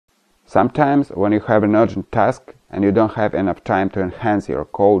Sometimes when you have an urgent task and you don't have enough time to enhance your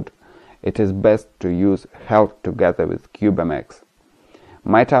code, it is best to use HAL together with CubeMX.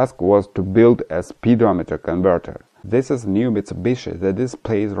 My task was to build a speedometer converter. This is new Mitsubishi that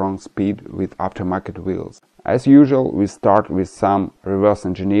displays wrong speed with aftermarket wheels. As usual, we start with some reverse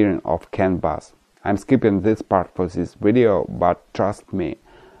engineering of CAN bus. I'm skipping this part for this video, but trust me,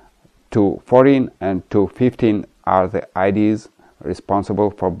 214 and 215 are the IDs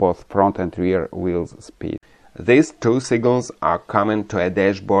responsible for both front and rear wheels speed. These two signals are coming to a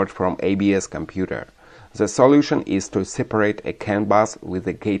dashboard from ABS computer. The solution is to separate a CAN bus with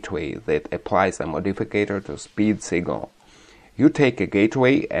a gateway that applies a modifier to speed signal. You take a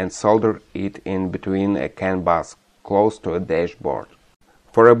gateway and solder it in between a CAN bus close to a dashboard.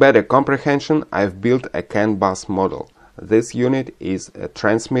 For a better comprehension, I've built a CAN bus model. This unit is a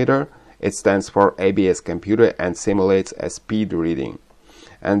transmitter. It stands for ABS computer and simulates a speed reading.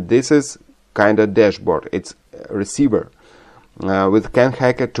 And this is kind of dashboard. It's a receiver with CAN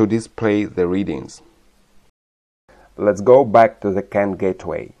hacker to display the readings. Let's go back to the CAN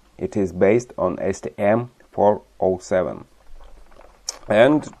gateway. It is based on STM32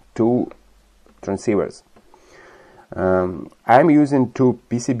 and two transceivers. I'm using two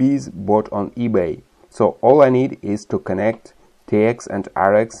PCBs bought on eBay, so all I need is to connect TX and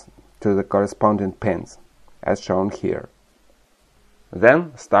RX to the corresponding pins, as shown here.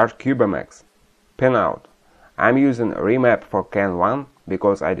 Then start CubeMX. Pin out. I'm using remap for CAN1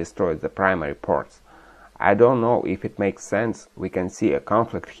 because I destroyed the primary ports. I don't know if it makes sense. We can see a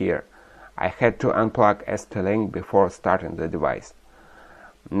conflict here. I had to unplug ST-Link before starting the device.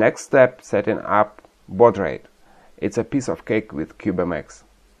 Next step, setting up baud rate. It's a piece of cake with CubeMX.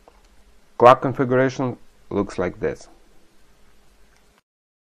 Clock configuration looks like this.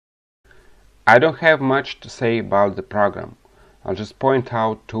 I don't have much to say about the program. I'll just point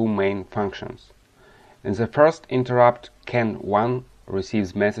out two main functions. In the first interrupt, CAN1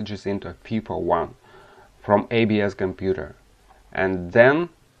 receives messages into FIFO1 from ABS computer and then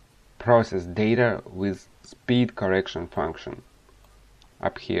process data with speed correction function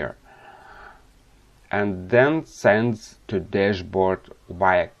up here, and then sends to dashboard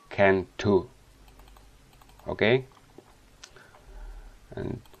via CAN2. Okay?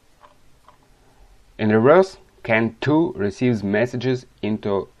 And in reverse, CAN2 receives messages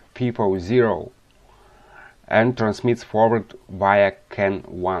into FIFO0 and transmits forward via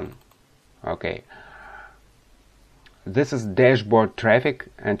CAN1. Okay. This is dashboard traffic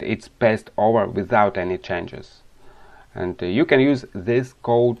and it's passed over without any changes. And you can use this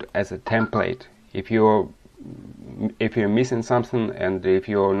code as a template if you're missing something and if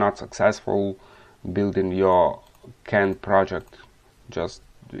you're not successful building your CAN project. Just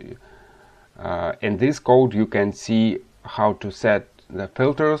in this code you can see how to set the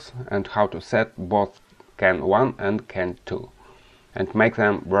filters and how to set both CAN1 and CAN2 and make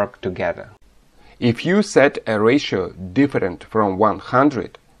them work together. If you set a ratio different from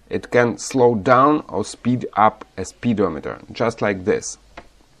 100, it can slow down or speed up a speedometer, just like this.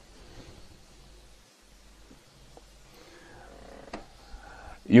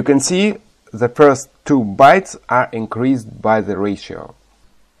 You can see the first 2 bytes are increased by the ratio.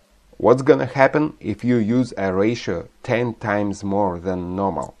 What's gonna happen if you use a ratio 10 times more than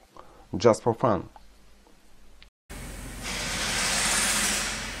normal, just for fun?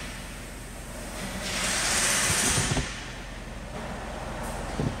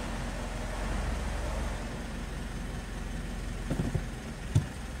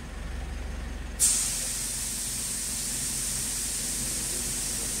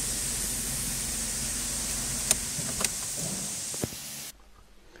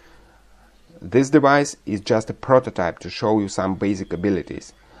 This device is just a prototype to show you some basic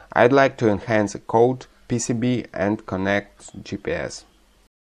abilities. I'd like to enhance a code, PCB and connect GPS.